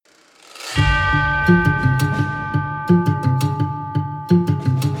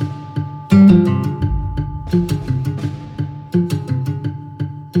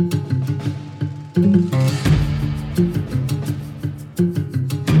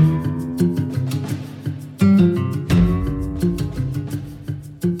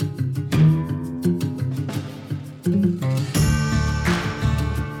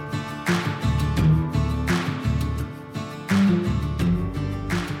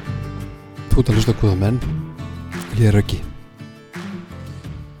Þú ert að hlusta á góða menn. Ég er Röggi.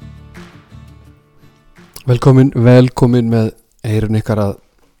 Velkomin með eyrun ykkar að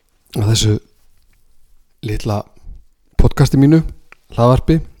þessu litla podcasti mínu,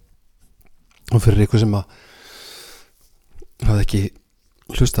 hlaðvarpi. Og fyrir ykkur sem að hafði ekki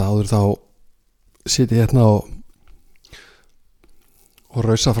hlustað áður, þá sitja ég hérna og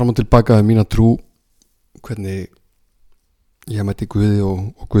rausa fram og tilbaka um mína trú, hvernig ég mæti Guði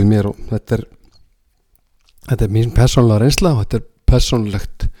og Guð mér, og þetta er mín persónulega reynsla og þetta er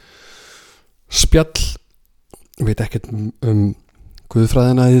persónulegt spjall. Ég veit ekkert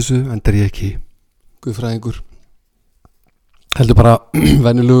Guðfræðina í þessu, en er ég ekki Guðfræðingur, heldur bara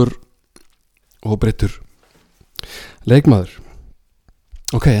venjulegur og breyttur leikmaður.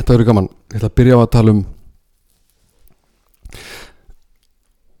 Ok, þetta verður gaman. Ég ætla að byrja á að tala um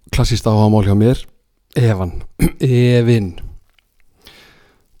klassískt áhugamál hjá mér, efinn.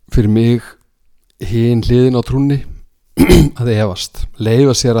 Fyrir mig hin hliðin á trúnni að efast,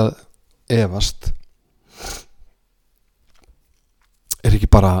 leyfa sér að efast, er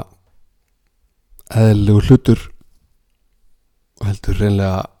ekki bara eðlilegur hlutur og heldur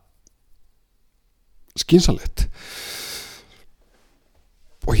reynlega skynsamlegt.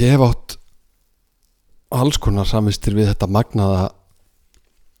 Og ég hef átt alls konar samvistir við þetta magnaða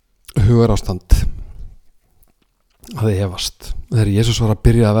hugarástand að efast. Þegar Jesús var að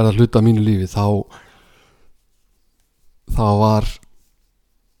byrja að verða hluta af mínu lífi, þá var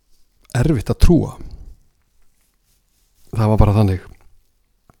erfitt að trúa. Það var bara þannig.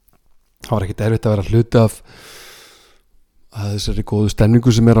 Það var ekkert erfitt að vera hluti af þessari góðu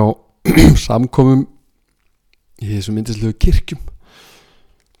stemningu sem er á samkomum í þessum yndislegu kirkjum.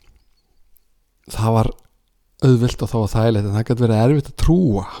 Það var auðvelt og það var þægilegt, en það gæti verið erfitt að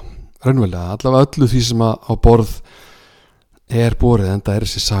trúa raunverulega, allavega öllu því sem á borð er borið, en það er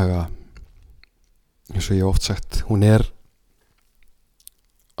þessi saga, eins og ég hef oft sagt, hún er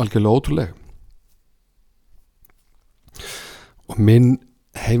algjörlega ótrúleg. Og minn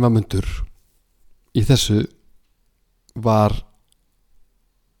heimamundur í þessu var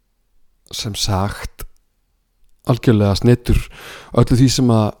sem sagt algjörlega snettur öllu því sem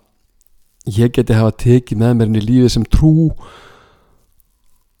að ég geti hafa tekið með mér inn í lífið sem trú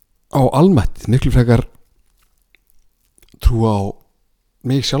á almættið, miklu frekar trú á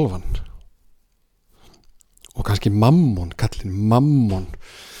mig sjálfan og kannski mammon, kallinn mammon.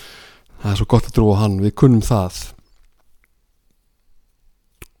 Það er svo gott að trúa á hann, við kunnum það.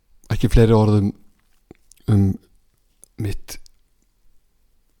 Ekki fleiri orðum mitt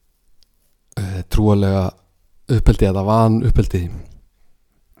trúalega uppeldi eða van uppeldi.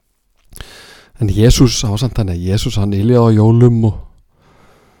 En Jesús, hann var samt þannig, Jesús hann yljaði á jólum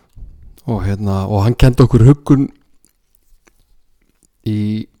og hann kendi okkur huggun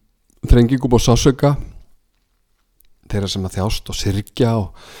í þrengingum og sásauka þeirra sem að þjást og syrgja,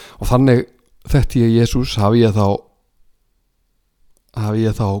 og þannig þekkti ég Jesús. Hafi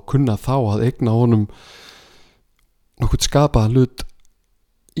ég þá kunnað þá að eigna honum nokkuð skapaða hlut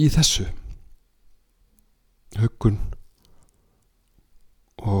í þessu, huggun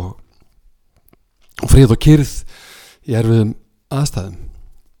og frið og kyrrð í erfiðum aðstæðum.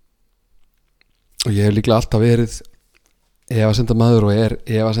 Og ég hef líklega alltaf verið efasendamaður og er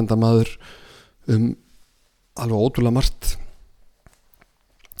efasendamaður alveg ótrúlega margt.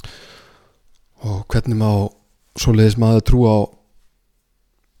 Og hvernig má svoleiðis maður trú á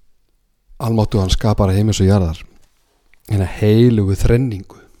almáttugan skapara heimis og jarðar, eina heilugu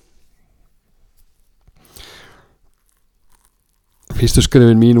þrenningu. Fyrstu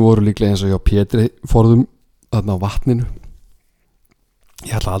skrefin mín voru líklega eins og hjá Pétri forðum þarna á vatninu.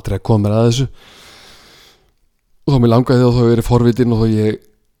 Ég ætla aldrei að koma mér að þessu, og þó mér langaði og þó verið forvitin og þó ég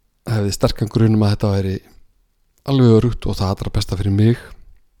hefði sterkan grunum að þetta væri alveg örugt og það allra besta fyrir mig,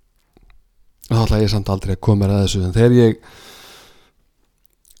 þá ætla ég samt aldrei að koma mér að þessu. En þegar ég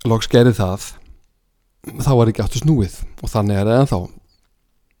loks gerði það, þá var ekki aftur snúið, og þannig er það ennþá.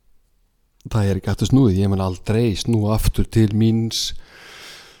 Það er ekki aftur snúið. Ég mun aldrei snúa aftur til míns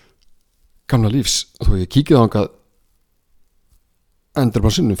gamla lífs. Þó ég kíkið þangað endur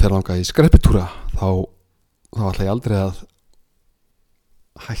bara sinnum, fer þangað í skreppitúra, þá ætla ég aldrei að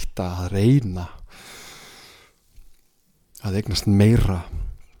hætta að reyna að eignast meira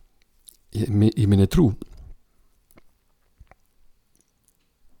í minni trú.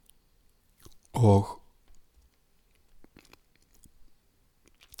 Og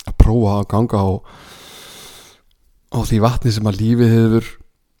að prófa að ganga á því vatni sem að lífið hefur,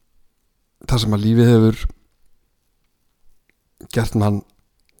 það sem að lífið hefur gert mann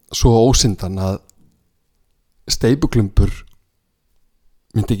svo ósyndan að steipuklumpur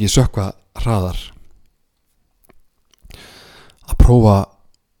myndi ekki sökkva hraðar að prófa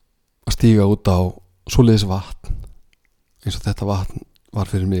að stíga út á svoleiðis vatn eins og þetta vatn var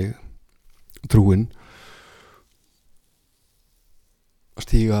fyrir mig, trúin, að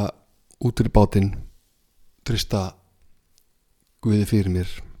stíga út í bátinn, trista Guði fyrir mér,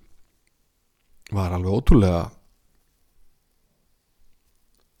 var alveg ótrúlega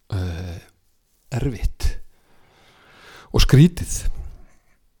erfitt og skrítið,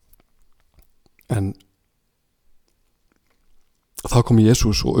 en þá kom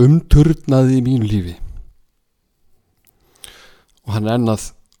Jesús og umturnaði í mínu lífi og hann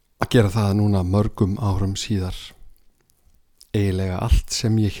ennað að gera það núna mörgum árum síðar. Eiginlega allt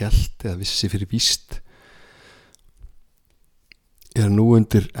sem ég hélt eða vissi fyrir víst nú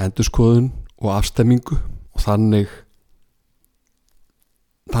undir endurskoðun og afstemmingu og þannig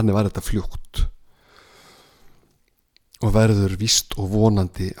var þetta fljótt og verður víst og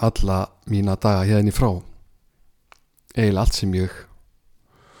vonandi alla mína daga hérna í frá. Eiginlega allt sem ég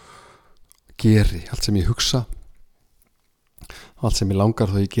geri, allt sem ég hugsa, allt sem ég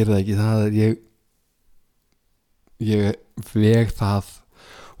langar þó ég geri það ekki, það er ég veg það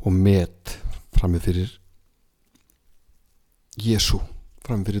og met frammi fyrir Jesú,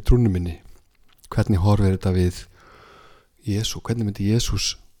 frammi fyrir trúnni minni. Hvernig horfir þetta við Jesú? Hvernig myndi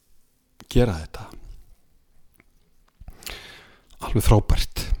Jesús gera þetta? Alveg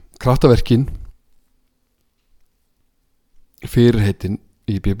frábært. Kraftaverkin, fyrirheitin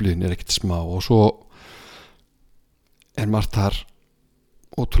í Biblíunni ekkert smá og svo margt þar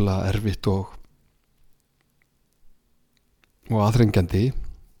ótrúlega erfitt og aðþrengjandi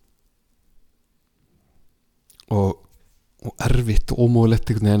og erfitt og ómögulegt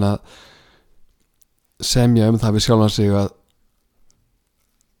einhvern veginn að semja það við sjálfan sig að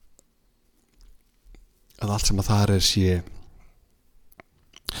allt sem að þar sé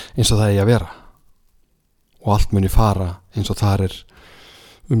eins og það eigi að vera og allt muni fara eins og þar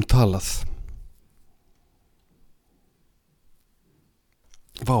umtalað.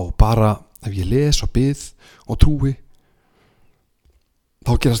 Bara ef ég les og bið og trúi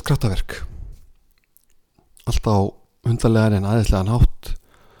þá gerast kraftaverk, allt á undarlegan en aðeinslegan hátt,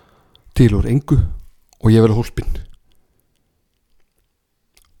 til úr engu og ég verður hólpinn.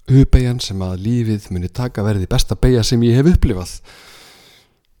 Beygjan sem að lífið muni taka verði besta beygja sem ég hef upplifað.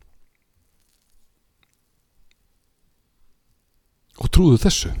 Og trúðu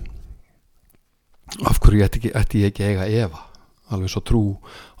þessu. Af hverju ætti ég ekki eiga efa, alveg svo trú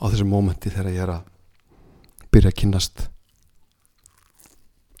á þessu mómenti þegar ég að byrja að kynnast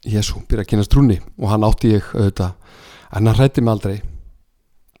Jesú, byrja að kynnast trúnni og hann átti ég auðvitað, en hann hræddi mig aldrei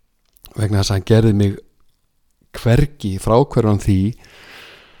vegna þess að hann gerði mig hvergi fráhverfan því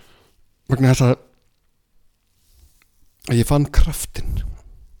vegna þess að ég fann kraftinn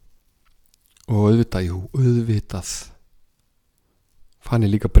og auðvitað fann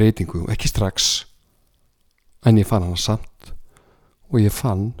ég líka breytingu, ekki strax en ég fann hana samt og ég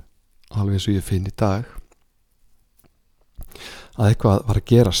fann alveg eins og ég finn í dag að eitthvað var að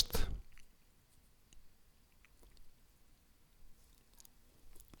gerast.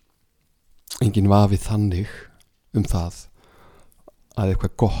 Enginn vafi þannig það að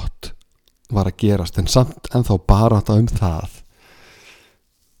eitthvað gott var að gerast, en samt ennþá bara það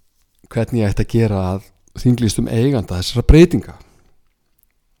hvernig ég ætti að gera að þinglýstum eiganda þessara breytinga.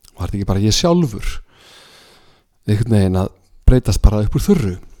 Var þetta ekki bara ég sjálfur einhvern veginn að breytast bara upp úr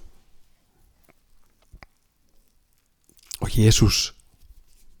þurru? Og Jesús,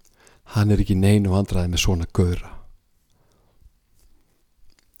 hann ekki neinu vandræði með svona gaura.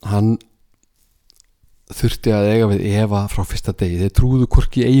 Hann þurfti að eiga við efa frá fyrsta degi. Þeir trúðu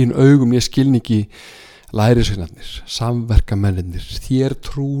hvorki eigin augum ég skilningi lærisveinarnir, samverkamennirnir, þér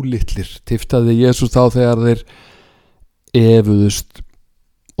trúlitlir, tiftaði Jesús þá þegar þeir efuðust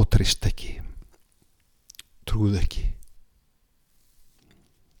og treyst ekki, trúðu ekki.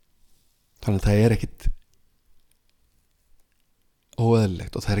 Þannig að það ekkit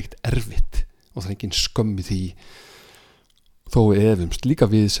óeðlilegt og það ekkit erfitt og það engin skömm í því þó við efumst, líka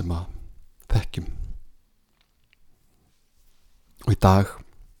við sem að þekkjum. Og í dag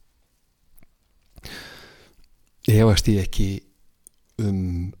efast ég ekki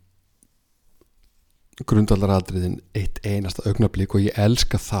grundvallaratriðin eitt einasta augnablik og ég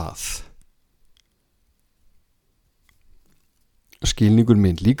elska það. Skilningur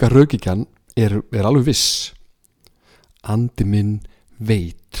minn, líka rökikjan er alveg viss. Andi minn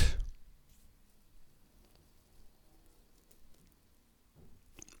veit.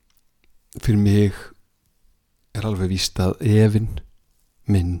 Fyrir mig alveg víst að efinn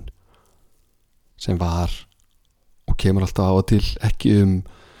minn sem var og kemur alltaf á og til, ekki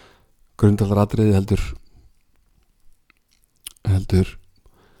grundvallaratriði heldur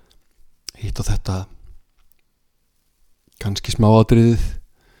hitt og þetta, kannski smáatriðið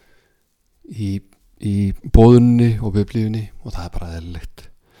í boðunni og biblíunni, og það er bara eðlilegt.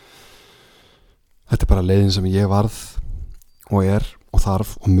 Þetta er bara leiðin sem ég varð og og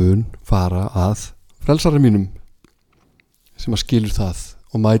þarf og mun fara að frelsara mínum, sem að skilur það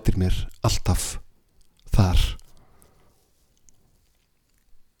og mætir mér alltaf þar.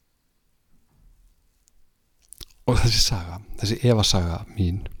 Og þessi saga, þessi efasaga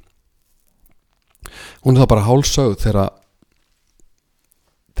mín, hún er það bara hálfsögð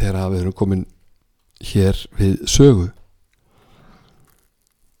þegar við erum komin hér við sögu.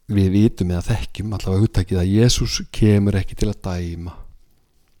 Við vitum eða þekkjum allavega hugtakið að Jesús kemur ekki til að dæma,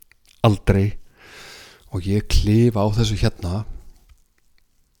 aldrei, og ég klifa á þessu hérna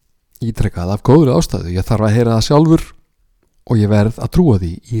ítrekkað af góðri ástæðu. Ég þarf að heyra það sjálfur og ég verð að trúa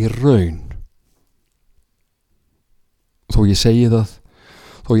því í raun. Þó ég segi það,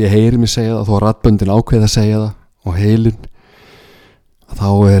 þó ég heyri mig segja það, þó raddböndin ákveða að segja það og heilin, þá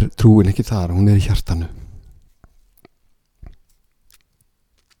er trúin ekki þar, hún er í hjartanu.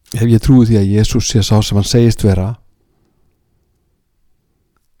 Ef ég trúi því að Jesús sé sá sem hann segist vera,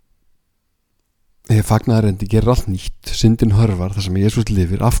 ef fagnaðarendi gerir allt nýtt, syndin hörfar þar sem Jesús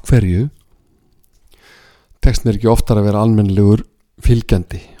lifir, af hverju tekst mér ekki oftar að vera almennlegur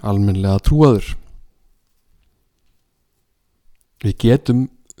fylgjandi, almennlega trúaður? Við getum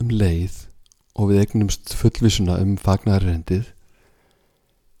leið og við eignumst fullvissuna fagnaðarerindið,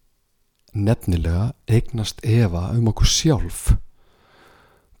 nefnilega eignast efa okkur sjálf.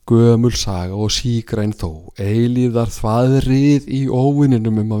 Gömul saga og sígræn þó, eilíðar þvaðrið í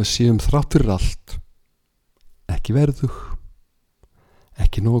óvininum að við séum þrátt fyrir allt, ekki verðug,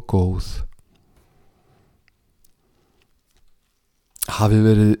 ekki nógu góð. Hafi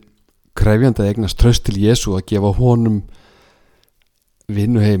verið krefjandi að eignast traust til Jesú, að gefa honum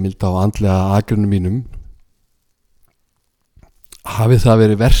vinnuheimild á andlega agrunum mínum, hafi það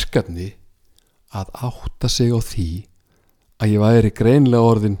verið verkefni að átta sig á því að ég væri greinilega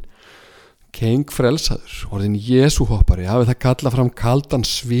orðin kengfrelsaður, orðin Jesúhoppari, hafi það kallað fram kaldan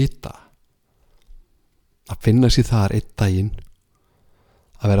svita að finna sér þar einn daginn,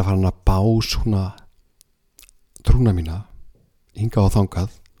 að vera farin að bá svona trúna mína hingað og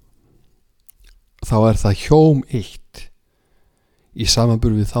þangað, þá er það hjóm eitt í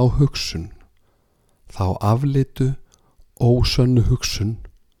samanburði við þá hugsun, þá afleitu ósönnu hugsun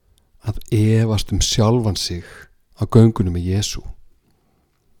að efast sjálfan sig á göngunum með Jesú.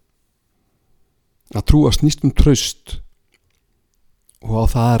 Að trúa snýst traust, og á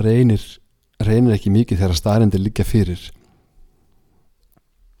það reynir ekki mikið þegar staðreyndir liggja fyrir.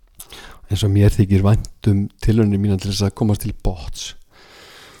 Eins og mér þykir vænt tilraunir mína til þess að komast til botns,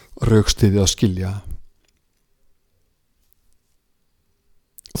 rökstyðja og skilja.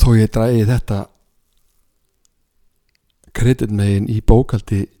 Þó ég dragi þetta kreditmegin í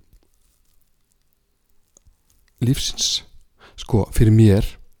bókaldi lífsins, sko, fyrir mér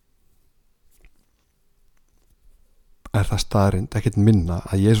er það staðreynd, ekkert minna,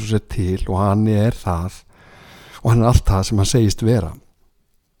 að Jesús er til og hann er það og hann er allt það sem hann segist vera.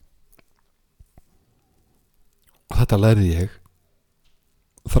 Og þetta lærði ég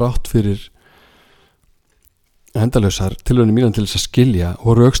þrátt fyrir endalausar tilraunir mínar til þess að skilja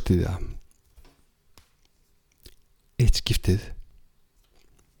og rökstyðja. Eitt skiptið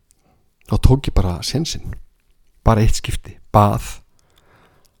þá tók ég bara sénsinn, bara eitt skipti, bað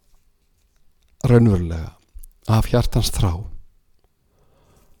raunverulega af hjartans þrá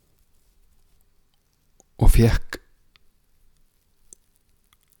og fékk,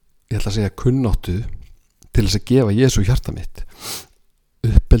 ég ætla að segja, kunnáttu til þess að gefa Jesú hjarta mitt,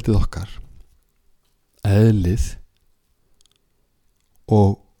 uppeldið okkar, eðlið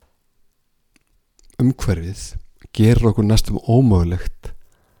og umhverfið gerir okkur næstum ómögulegt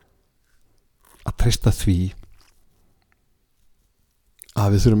að treysta því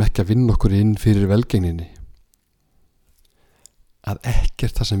að við þurfum ekki að vinna okkur inn fyrir velgengninni, að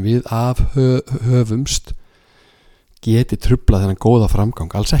ekkert það sem við höfumst geti trublað þennan góða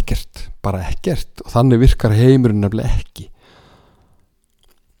framgang, alls ekkert, bara ekkert, og þannig virkar heimurinn nefnilega ekki.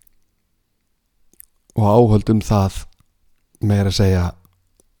 Og áhöld það meira að segja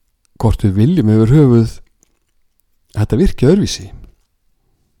hvort við viljum yfir höfuð þetta virki öðruvísi.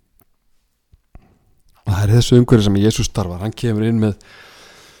 Og það er þessu umhverfi sem Jesús starfar. Hann kemur inn með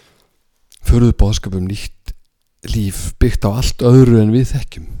furðu boðskap nýtt líf byggt á allt öðru en við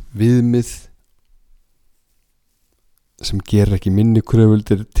þekkjum, viðmið sem gerir ekki minni kröfur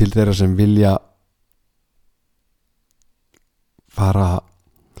til þeirra sem vilja fara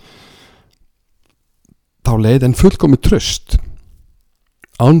þá leið en fullkomið traust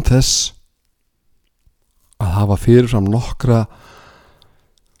án þess að hafa fyrirfram nokkra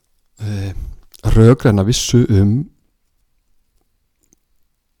rökræna vissu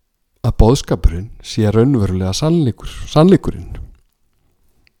að boðskapurinn sé raunverulega sannleikurinn.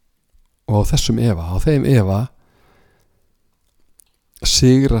 Og á þeim efa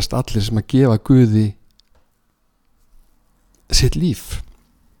sigrast allir sem að gefa Guði sitt líf.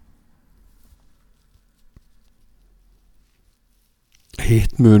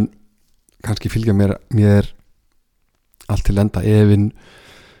 Hitt mun kannski fylgja mér allt til enda efinn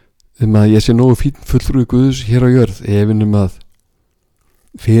að ég sé nógu fínn fulltrúi Guðs hér á jörð, efinn að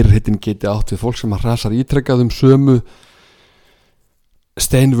fyrirheitin geti átt við fólk sem að hrasar ítrekkað sömu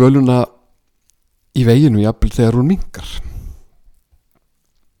steinvöluna í veginu jafnvel þegar hún minnkar.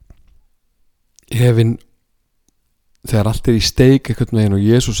 Efinn þegar allt í steik einhvern veginn og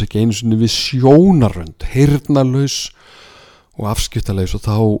Jesús ekki einu sinni við sjónarrönd, heyrnarlaus og afskiptalaus, og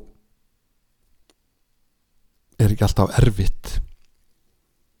þá ekki alltaf erfitt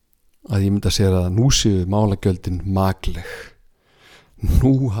að ég myndi að segja að nú séu málagjöldin magleg.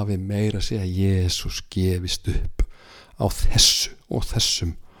 Nú hafi meira að segja Jesús gefist upp á þessu og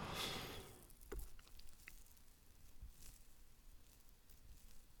þessum.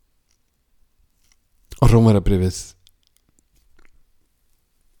 Rómverjabréfið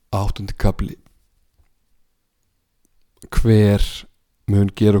 8. kafli. Hver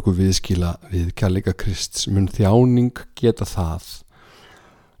mun gera okkur viðskila við kærleika Krists? Mun þjáning geta það,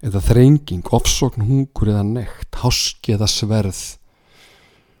 eða þrenging, ofsókn, hungur eða nekt, háski eða sverð?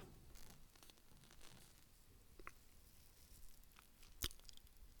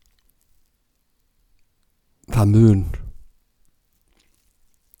 Það mun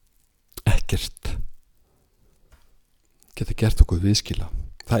ekkert geta gert okkur viðskila.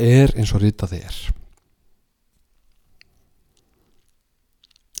 Það eins og ritað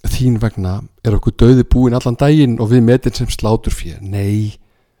Þín vegna okkur dauði búin allan daginn og við metin sem sláturfé. Nei,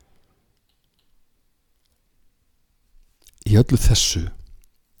 í öllu þessu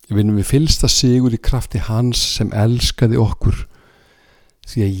vinnum við fyllsta sigur í krafti hans sem elskaði okkur,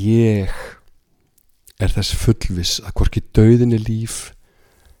 því að ég þess fullviss að hvorki dauðin líf,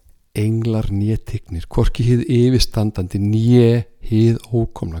 englar né tignir, hvorki hið yfirstandandi né hið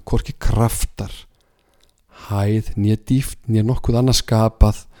ókomna, hvorki kraftar, hæð né dýpt né nokkuð annað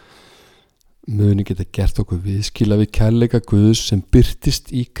skapað muni geta gert okkur viðskila við kærleika Guðs sem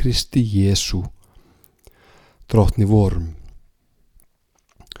birtist í Kristi Jesú drottni vorum.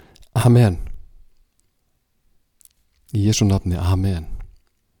 Amen. Í Jesú nafni, amen.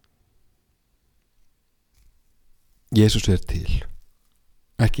 Jesús til.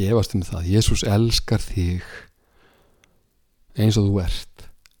 Ekki efast það. Jesús elskar þig eins og þú ert.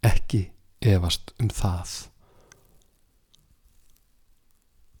 Ekki efast það.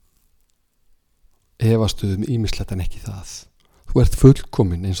 Efastu ýmislegt en ekki það. Þú ert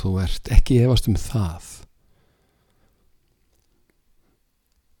fullkomin eins og þú ert. Ekki efast það.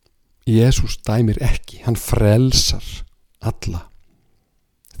 Jesús dæmir ekki. Hann frelsar alla.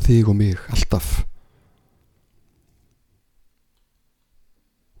 Þig og mig alltaf.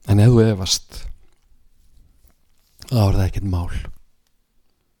 En ef þú efast, þá það ekkert mál.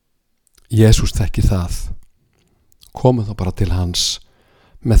 Jesús þekkir það. Komum þá bara til hans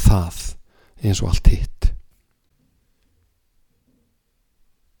með það eins og allt hitt.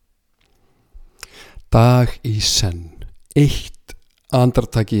 Dag í senn, eitt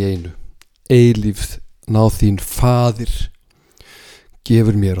andartak í einu, eilífð náð þín faðir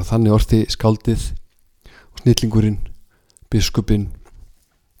gefur mér, og þannig orti skáldið og snillingurinn, biskupinn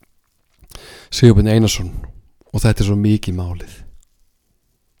Sigurbjörn Einarsson, og þetta svo mikið málið.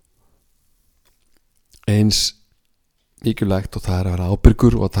 Eins mikilvægt og það að vera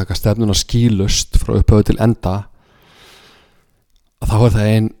ábyrgur og að taka stefnuna skýlaust frá upphöfu til enda, að þá það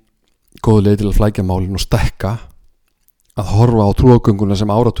ein góð leið til að flækja málin og stekka, að horfa á trúargönguna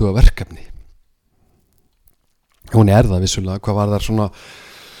sem áratuga verkefni. Hún það vissulega, hvað var það svona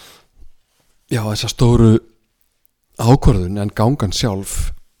þessa stóru ákvörðun, en gangan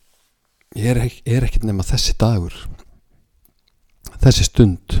sjálf ekkert nema þessi dagur, þessi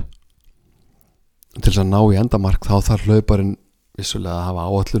stund. Til þess að ná í endamark þá þarf hlauparinn vissulega að hafa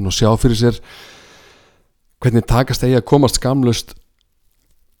áætlun og sjá fyrir sér hvernig takast eigi að komast skamlaust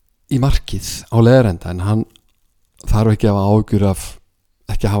í markið á leiðarenda, en hann þarf ekki að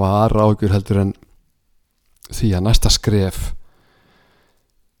hafa aðra áhyggjur heldur en því að næsta skref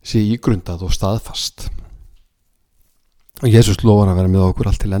sé ígrundað og staðfast. Og Jesús lofar að vera með okkur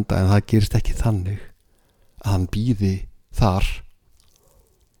allt til enda, en það gerist ekki þannig að hann bíði þar,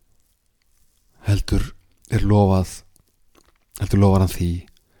 heldur lofar hann því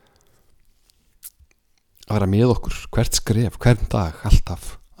að vera með okkur hvert skref, hvern dag, alltaf,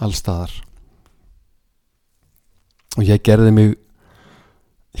 allstaðar. Og ég gerði mig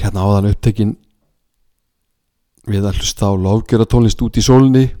hérna áðan upptekinn við að hlusta á lofgjörðartónlist út í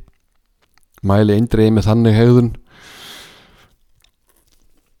sólinni, mæli eindregið með þannig hegðun,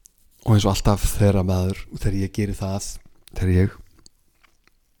 og eins og alltaf þegar ég geri það, þegar ég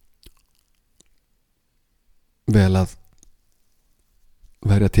vel að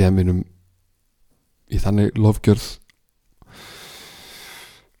verja tíma mínum í þannig lofgjörð,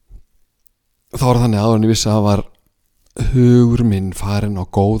 þá var þannig áður en ég vissi að það var hugur minn farinn á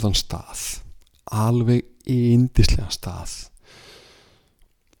góðan stað, alveg yndislegan stað,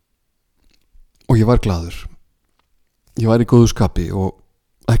 og ég var glaður, ég var í góðu skapi og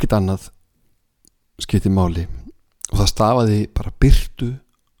ekkert annað skipti máli, og það stafaði bara birtu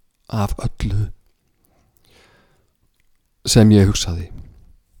af öllu sem ég hugsaði.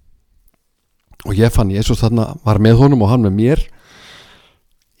 Og ég fann Jesus þarna, var með honum og hann með mér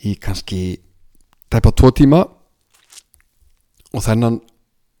í kannski tæpa 2 tíma, og þennan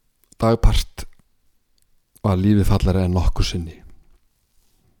dagpart var lífið fallara en nokkuð sinni,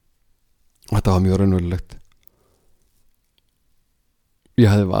 og þetta var mjög raunverulegt. Ég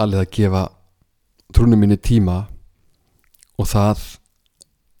hefði valið að gefa trúnum minni tíma, og það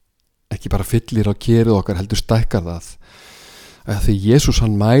ekki bara fyllir á kerið okkar, heldur stækkar það, að því Jesus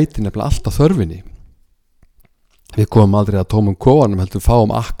hann mæti nefnilega alltaf þörfinni. Við komum aldrei að tómum kofanum, heldur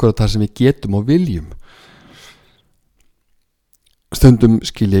fáum akkurat það sem við getum og viljum. Stundum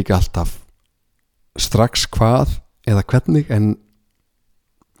skil ég ekki alltaf strax hvað eða hvernig, en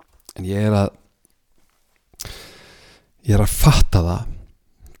ég er að fatta það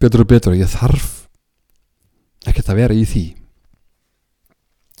betur og betur, og ég þarf ekkert að vera í því.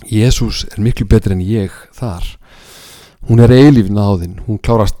 Jesus er miklu betri en ég þar. Hún er eilíf náðin, hún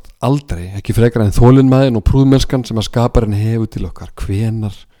klárast aldrei, ekki frekar en þolinmæðin og prúðmennskan sem að skaparinn hefur til okkar. Hvenær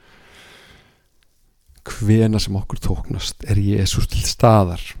sem okkur tóknast er Jesus til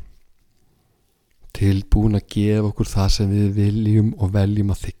staðar, tilbúin að gefa okkur það sem við viljum og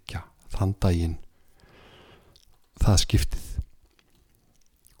veljum að þiggja þann daginn. Það skiptið.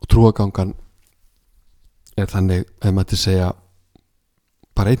 Og trúagangan er þannig, ef maður til segja,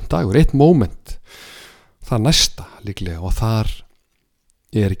 bara einn dagur, eitt moment, það næsta líklega, og þar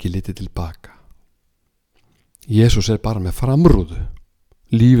er ekki litið tilbaka. Jesus er bara með framrúðu,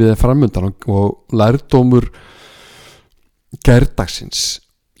 lífið er framundan, og lærdómur gærdagsins,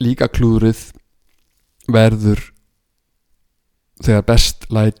 líka klúðrið, verður þegar best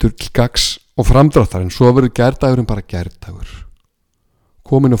lætur til gagns og framdráttar, en svo verður gærdagurinn bara gærdagur,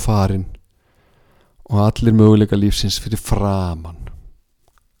 komin og farin, og allir möguleika lífsins fyrir framan.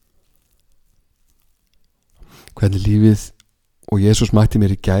 Hvernig lífið og Jesus mætti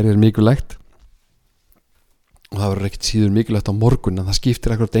mér í gær er mikilvægt, og það verður ekkert síður mikilvægt á morgun, en það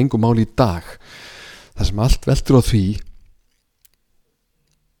skiptir akkurat engu máli í dag, þar sem allt veltur á því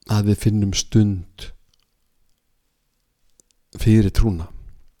að við finnum stund fyrir trúna,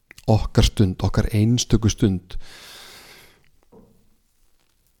 okkar stund, okkar einstöku stund.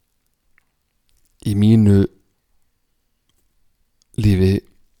 Í mínu lífi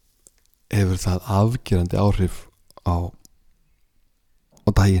hefur það afgerandi áhrif á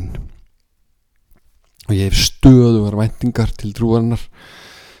daginn, og ég hef stöðugar væntingar til trúarinnar.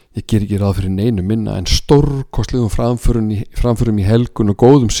 Ég ger ekki ráð fyrir neinu minna en stórkostlegum framförum í helgun og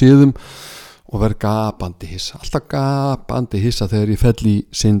góðum siðum, og verð gapandi hissa, alltaf gapandi hissa þegar ég fell í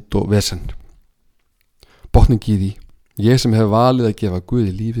synd og vesen. Botning í því, ég sem hef valið að gefa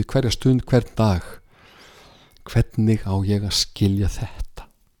Guði lífið hverja stund, hvern dag, hvernig á ég að skilja þetta?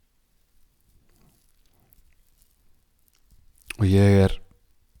 Og ég er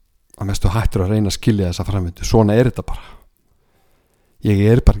að mestu hættur að reyna að skilja þessa framvindu. Svona er þetta bara. Ég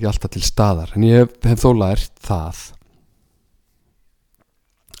er bara ekki alltaf til staðar, en ég hef þó lært það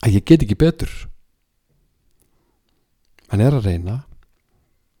að ég get ekki betur, en er að reyna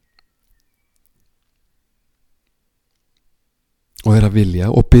og er að vilja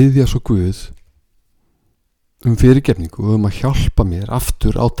og biðja svo Guð fyrirgefningu og að hjálpa mér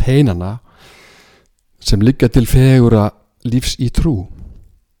aftur á teinana sem liggja til fegurra lífs í trú.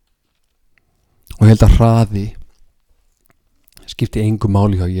 Og held að hraði skipti engu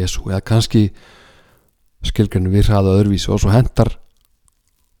máli hjá Jesú, eða kannski skilgreinum við hraða öðruvísi, og svo hentar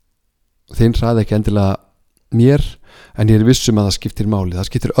þeim hraði ekki endilega mér, en ég er vissum að það skiptir máli. Það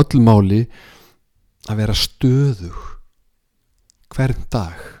skiptir öllu máli að vera stöðug hvern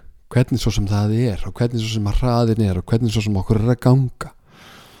dag, hvernig svo sem það er og hvernig svo sem að hraðin er og hvernig svo sem okkur er að ganga.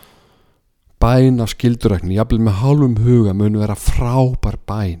 Bæn af skyldurækni, jafnvel með hálfum huga, mun vera frábær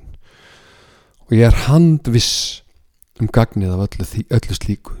bæn og ég er handviss gagnið af öllu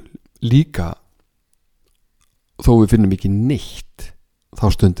slíku. Líka þó við finnum ekki neitt þá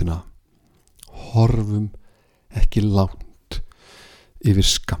stundina, horfum ekki langt yfir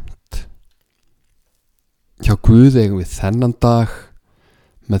skammt. Hjá Guði eigum við þennan dag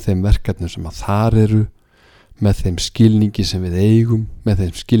með þeim verkefnum sem að þar eru, með þeim skilningi sem við eigum, með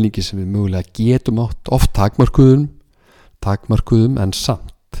þeim skilningi sem við mögulega getum átt, oft takmarkuðum en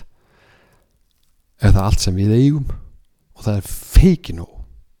samt er það allt sem við eigum og það er feiki nóg.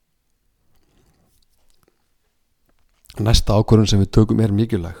 Næsta ákvörðun sem við tökum er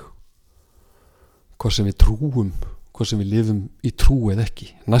mikilvæg, hvort sem við trúum, hvort sem við lifum í trú eða ekki.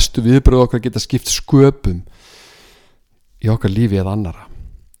 Næstu viðbrögð okkar geta skipt sköpum í okkar lífi eða annara,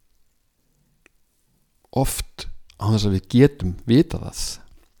 oft á þess að við getum vita það.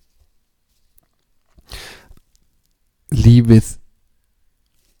 Lífið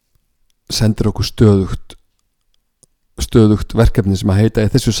sendir okkur stöðugt verkefni sem að heita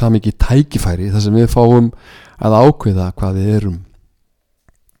í þessu samhengi tækifæri, þar sem við fáum að ákveða hvað við erum.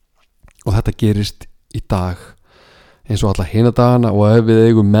 Og þetta gerist í dag eins og alla hina dagana, og ef við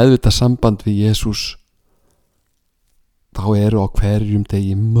eigum meðvitað samband við Jesús, þá eru á hverjum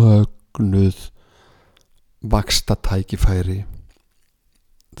degi mögnuð vaxta tækifæri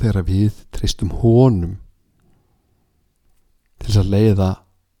þegar við treystum honum til að leiða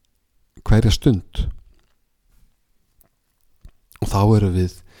hverja stund. Og þá eru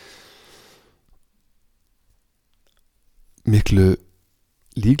við miklu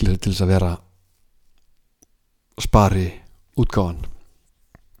líklegri til þess að vera spari útgáfan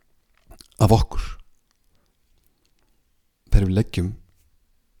af okkur þegar við leggjum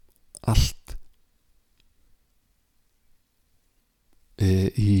allt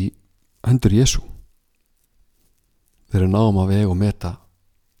í hendur Jesú, þegar við náum að vega og meta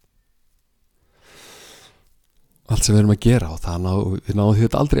allt sem við erum að gera, og við náum því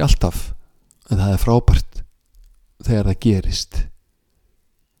þetta aldrei alltaf, en það er frábært þegar það gerist.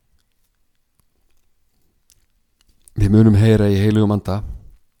 Við munum heyra í heilugum anda,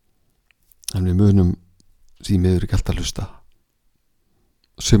 en við munum því miður ekki alltaf hlusta.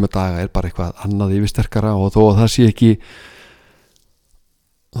 Suma daga er bara eitthvað annað yfirsterkara, og þó að það sé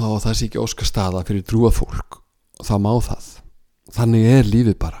ekki óskastaða fyrir trúað fólk, þá má það. Þannig er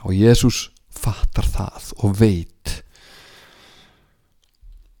lífið bara, og Jesús fattar það og veit.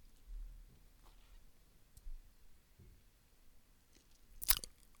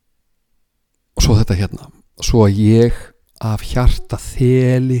 Og svo þetta hérna, svo að ég af hjarta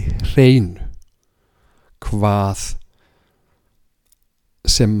þeli hreinu hvað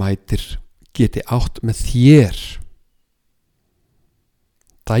sem mætir geti átt með þér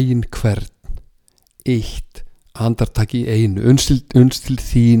daginn hvern, eitt andartak í einu, unnst til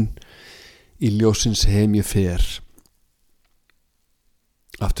þín í ljósins heim ég fer.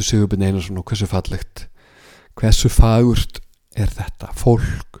 Aftur Sigurbjörn Einarsson, og hversu fallegt, hversu fagurt er þetta.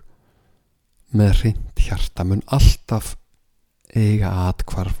 Fólk með hreint hjarta mun alltaf eiga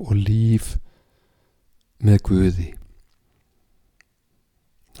athvarf og líf með Guði.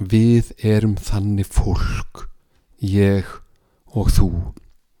 Við erum þannig fólk, ég og þú,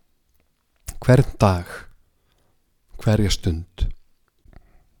 hvern dag, hverja stund.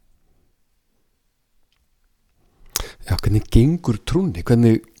 Já, hvernig gengur trúnni,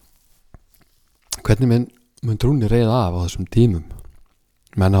 hvernig mun trúnni reiða af á þessum tímum?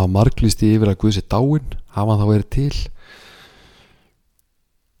 Menn hafa marglýst yfir að Guð sé dáinn, hafa hann þá verið til.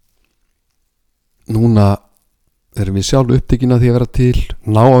 Núna erum við sjálf upptekin af því að vera til,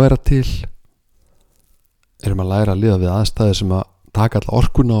 ná að vera til. Erum að læra að lifa við aðstæður sem að taka alla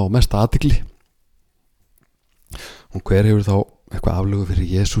orkuna og mesta athygli. Og hver hefur þá eitthvað aflögu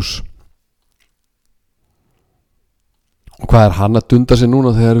fyrir Jesús? Og hvað er hann að dunda sig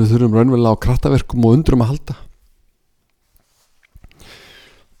núna þegar við þurfum raunverulega á kraftaverkum og undrum að halda?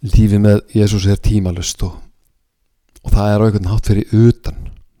 Lífið með Jesús er tímalust og það er á einhvern hátt fyrir utan.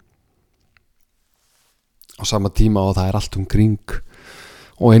 Á sama tíma og það er allt kring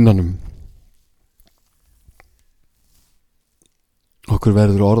og innanum. Okkur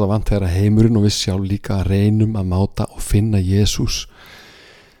verður orða vant þegar heimurinn og við sjálf líka reynum að máta og finna Jesús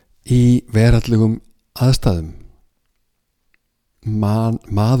í veraldlegum aðstæðum.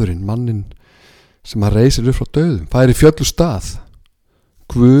 Mannin sem að reisir upp frá dauðum, færi fjöll stað.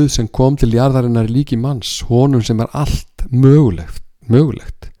 Guð sem kom til jarðarinnar líki manns, honum sem er allt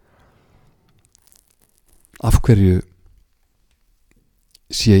mögulegt. Af hverju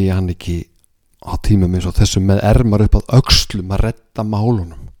sé ég hann ekki á tímum eins og þessum með ermar upp að öxlum að redda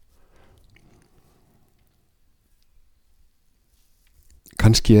málunum.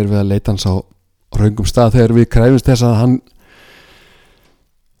 Kannski við að leita hans á röngum stað þegar við krefumst þess að hann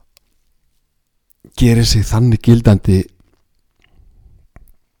gerir sig þannig gildandi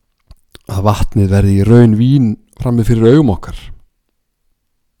að vatnið verði í raun vín frammi fyrir augum okkar,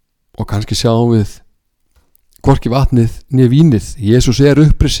 og kannski sjáum við hvorki vatnið né vínið. Jesús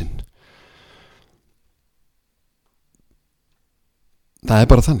upprisinn. Það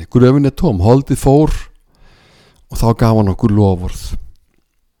bara þannig. Gröfin tóm, holdið fór, og þá gaf hann okkur loforð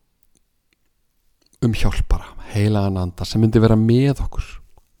hjálpara, heilagan anda sem myndi vera með okkur.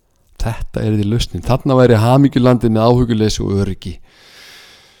 Þetta því lausnin. Þarna væri hamingjulandið með áhuguleysi og öryggi,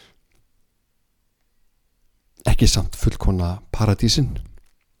 ekki samt fullkomna paradísin.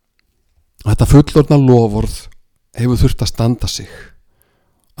 Þetta fullorðna loforð hefur þurft að standa sig.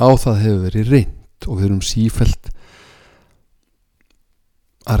 Á það hefur verið reynt, og við erum sífellt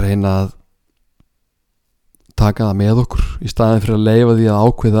að reyna að taka það með okkur í staðin fyrir að leyfa því að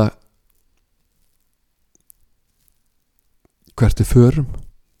ákveða hvert við förum,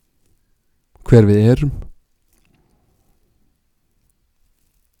 hver við erum,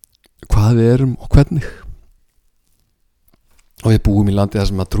 hvað við erum og hvernig. Og við búum í landi þar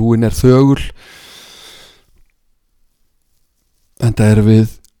sem að trúin þögul, enda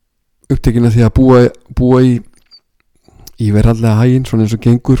við upptekin af því að búa í veraldlega haginn, svona eins og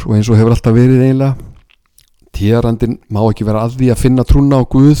gengur og eins og hefur alltaf verið eiginlega. Tíðarandinn má ekki vera að því að finna trúna á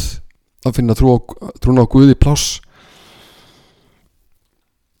Guð, að finna trúna á Guð í pláss.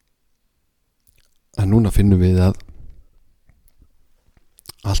 En núna finnum við að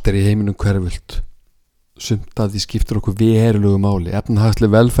allt í heiminum hverfult. Sumt að því skiptir okkur verulegu máli, efnahagsleg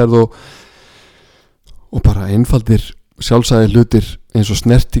velferð og bara einfaldir sjálfsagðir hlutir eins og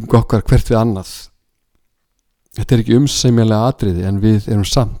snerting okkar hvert við annað. Þetta ekki umsemjanlega atriði, en við erum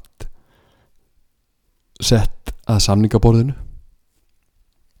samt sett að samningaborðinu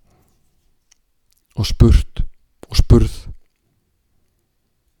og spurð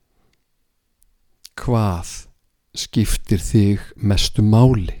hvað skiptir þig mestu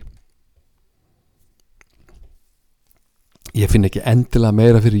máli? Ég finn ekki endilega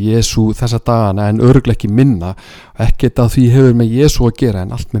meira fyrir Jesú þessa dagana en örugglega ekki minna, og ekkert að því hefur með Jesú að gera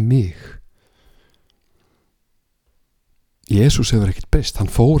en allt með mig. Jesús hefur ekkert breyst,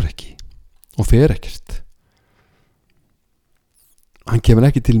 hann fór ekki og fer ekkert. Hann kemur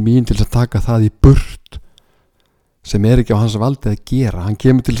ekki til mín til að taka það í burt sem ekki á hans valdi að gera. Hann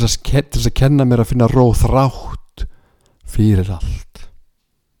kemur til að kenna mér að finna ró þrátt fyrir allt.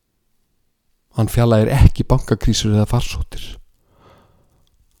 Hann fjarlægir ekki bankakrísur eða farsóttir.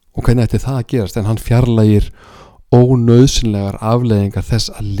 Og hvernig ætti það að gerast? En hann fjarlægir ónauðsynlegar afleiðingar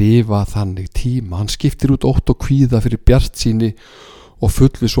þess að lifa þannig tíma. Hann skiptir út ótt og kvíða fyrir bjartsýni og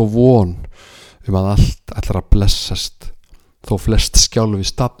fullviss og von að allt ætlar að blessast, þó flest skjálfi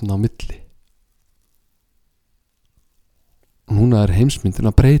stafna á milli. Núna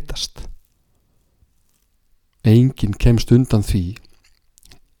heimsmyndin að breytast. Enginn kemst undan því,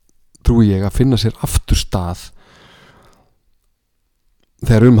 trúi ég, að finna sér aftur stað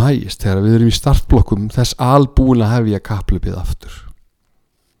þegar hægist, þegar við erum í startblokkum þess albúin að hefja kapphlaupið aftur.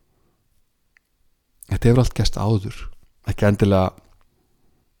 Þetta hefur allt gerst áður, ekki endilega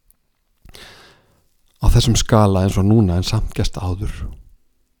á þessum skala eins og núna, en samt gerst áður.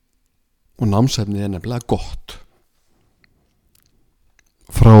 Og námsefnið nefnilega gott,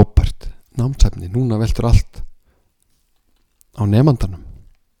 frábært námsefni. Núna veltur allt á nemandanum,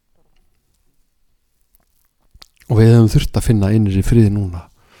 og við hefum þurft að finna innri friði núna.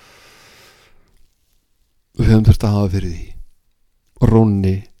 Við hefum þurft að hafa fyrir því, og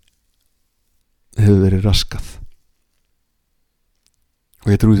rónni hefur verið raskað,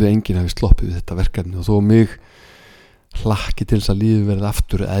 og ég trúi því að enginn hafi sloppið við þetta verkefni. Og þó mig hlakki til þess að lífið verði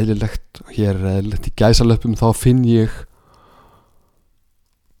aftur eðlilegt, og hér eðlilegt í gæsalöpum, þá finn ég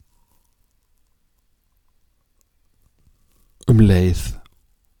leið,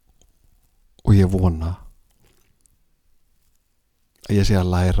 og ég vona að ég sé að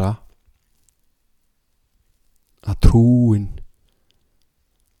læra að trúin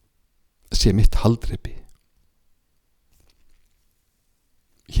sé mitt haldreipi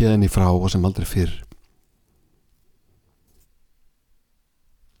héðan í frá og sem aldrei fyrr.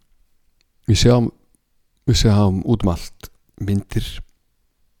 Við sjáum út allt myndir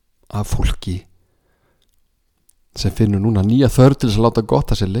af fólki sem finnur núna nýja þörf til þess að láta gott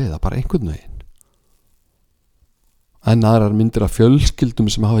að sér leiða, bara einhvern veginn. En aðrar myndir af fjölskyldum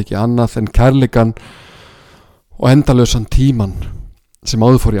sem hafa ekki annað en kærleikan og endalausan tíman sem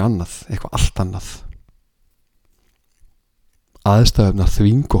áður fór í annað, eitthvað allt annað. Aðstæðurnar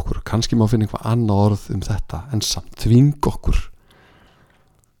þvinga okkur, kannski má finna eitthvað annað orð þetta, en samt þvinga okkur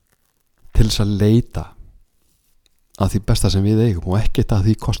til þess að leita að því besta sem við eigum, og ekkert að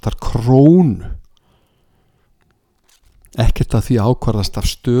því kostar krónu, ekkert að því ákvarðast af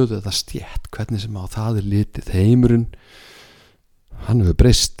stöðu eða stétt, hvernig sem á það litið. Heimurinn, hann hefur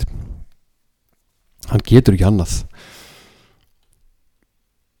breyst, hann getur ekki annað.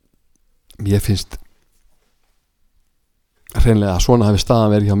 Mér finnst hreinlega að svona hafi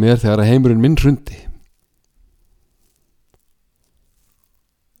staðan verið hjá mér þegar að heimurinn minn hrundi,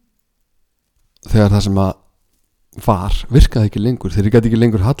 þegar það sem að var virkaði ekki lengur, þegar ég gæti ekki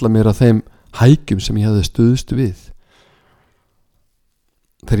lengur halla mér að þeim hækjum sem ég hefði stuðst við,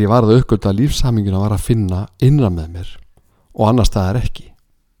 þegar ég var að uppgöta lífshaminguna var að finna innra með mér og annars staðar ekki,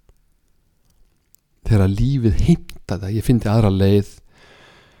 þegar lífið heimtaði að ég fyndi aðra leið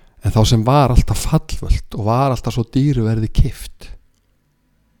en þá sem var alltaf fallvöld og var alltaf svo dýru verði keypt.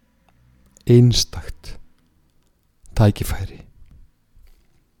 Einstakt tækifæri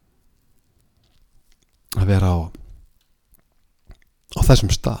að vera á þessum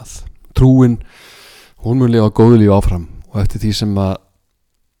stað. Trúin, hún mun lifa góðu lífi áfram, og eftir það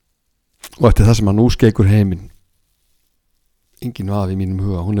sem að nú skeikur heiminn, enginn vafi í mínum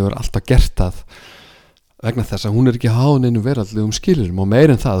huga, hún hefur alltaf gert það vegna þess að hún ekki háð neinu veraldlegum skilyrðum, og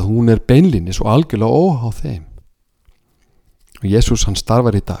meir en það, hún beinlínis og algjörlega óháð þeim. Og Jesús, hann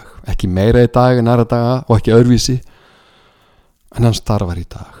starfar í dag, ekki meira í dag en aðra daga og ekki öðruvísi, en hann starfar í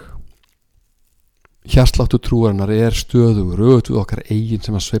dag. Hjartsláttur trúarinnar stöðugur, öfugt við okkar eigin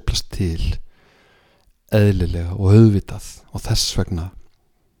sem að sveiflast til, eðlilega og auðvitað, og þess vegna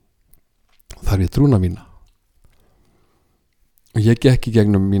þarf ég trúna mína. Og ég gekk í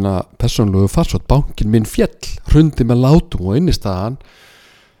gegnum mína persónulegu farsótt, bankinn minn féll, hrundi með látum og innistaðan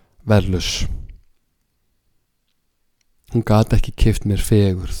verðlaus. Hún gat ekki keypt mér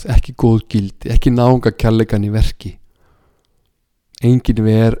fegurð, ekki góð gildi, ekki náunga kærleikann í verki. Engin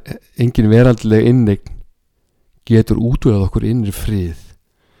veraldleg inneign getur útvegað okkur innri frið,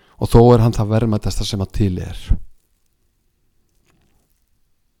 og þó hann það verðmætasta sem að til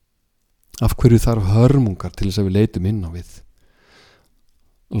Af hverju þarf hörmungar til þess að við leitum inn á við?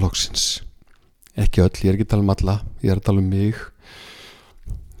 Loksins. Ekki öll, ég ekki að tala alla, ég að tala mig,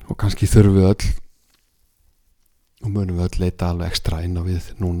 og kannski þurfum við öll og munum við öll leita alveg ekstra inn á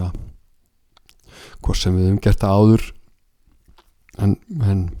við núna, hvort sem við gert það áður,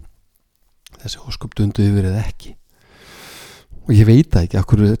 en þessi ósköp dundu yfir eða ekki, og ég veit ekki af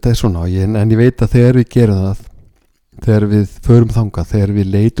hverju þetta svona, en ég veit að þegar við gerum það, þegar við förum þangað, þegar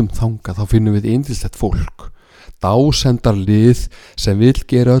við leitum þangað, þá finnum við yndislegt fólk, dásendar lið sem vil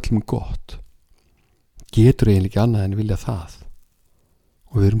gera öllum gott, getur eiginlega ekki annað en vilja það,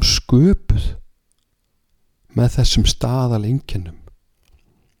 og við erum sköpuð með þessum staðaleinkennum.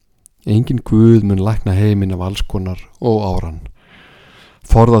 Engin Guð mun lækna heiminn af alls konar og áran,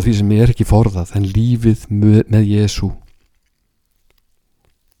 forðað því sem ekki forðað, en lífið með Jesú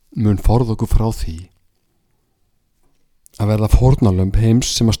mun forða okkur frá því að verða fórnarlömb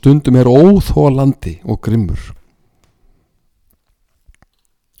heims sem að stundum óþolandi og grimmur.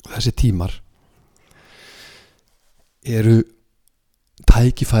 Þessi tímar eru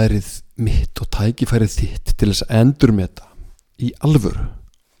tækifærið mitt og tækifærið þitt til þess að endurmeta í alvöru,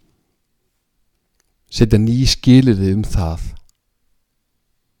 setja ný skilyrði það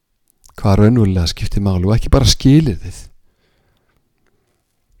hvað raunverulega skiptir máli, og ekki bara skilyrðið,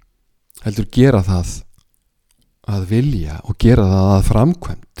 heldur gera það að vilja og gera það að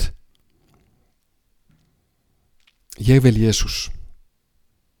framkvæmt. Ég vil Jesús,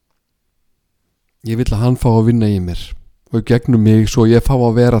 ég vil að hann fá að vinna í mér og gegnum mig, svo ég fá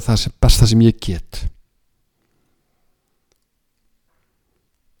að vera það sem besta sem ég get.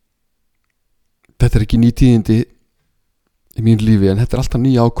 Þetta ekki ný tíðindi í mín lífi, en þetta alltaf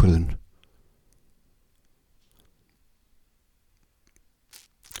ný ákvörðun.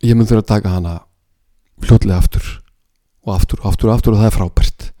 Ég mun þurfa að taka hana fljótlega aftur og það er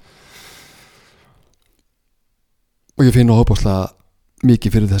frábært, og ég finn óbáslega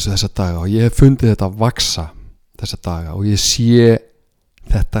mikið fyrir þessa daga, og ég hef fundið þetta vaksa þessa daga, og ég sé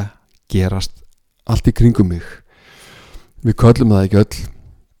þetta gerast allt í kringum mig. Við köllum það ekki öll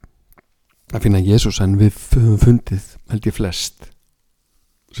að finna Jesús, en við höfum fundið, held ég flest,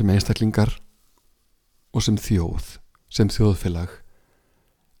 sem einstaklingar og sem þjóðfélag,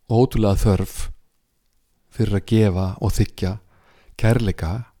 ótrúlega þörf fyrir að gefa og þiggja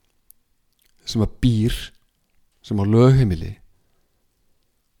kærleika sem að býr, sem á lögheimili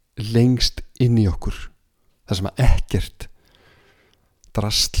lengst inn í okkur, þar sem að ekkert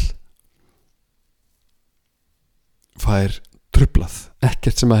drasl fær trublað,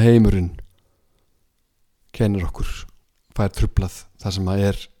 ekkert sem að heimurinn kennir okkur fær trublað, það sem að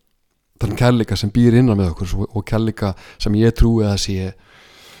er þann kærleika sem býr innan með okkur og kærleika sem ég trúi að sé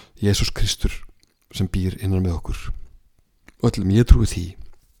Jesús Kristur sem býr innan með okkur og öllum ég trúi því.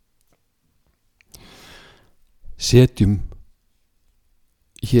 Setjum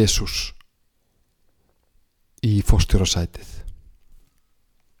Jesús í forstjórasætið,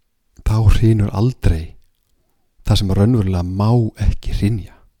 þá hrynur aldrei það sem raunverulega má ekki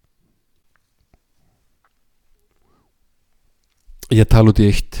hrynja. Ég tala út í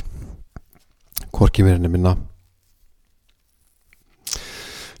eitt, hvorki meira né minna.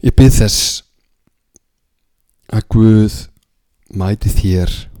 Ég bið þess að Guð mæti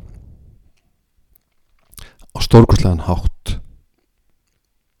þér á stórkostlegan hátt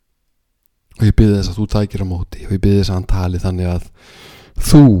og ég bið þess að þú tækir á móti og ég bið þess að hann tali þannig að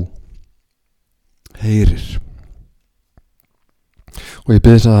þú heyrir og ég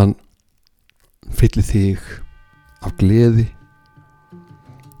bið þess að hann fylli þig af gleði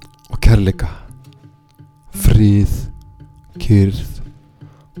og kærleika, frið, kyrrð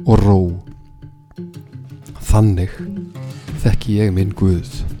og ró. Þannig þekki ég minn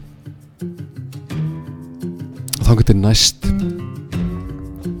Guð. Og þangað til næst,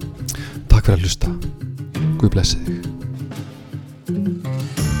 takk fyrir að hlusta. Guð blessi þig.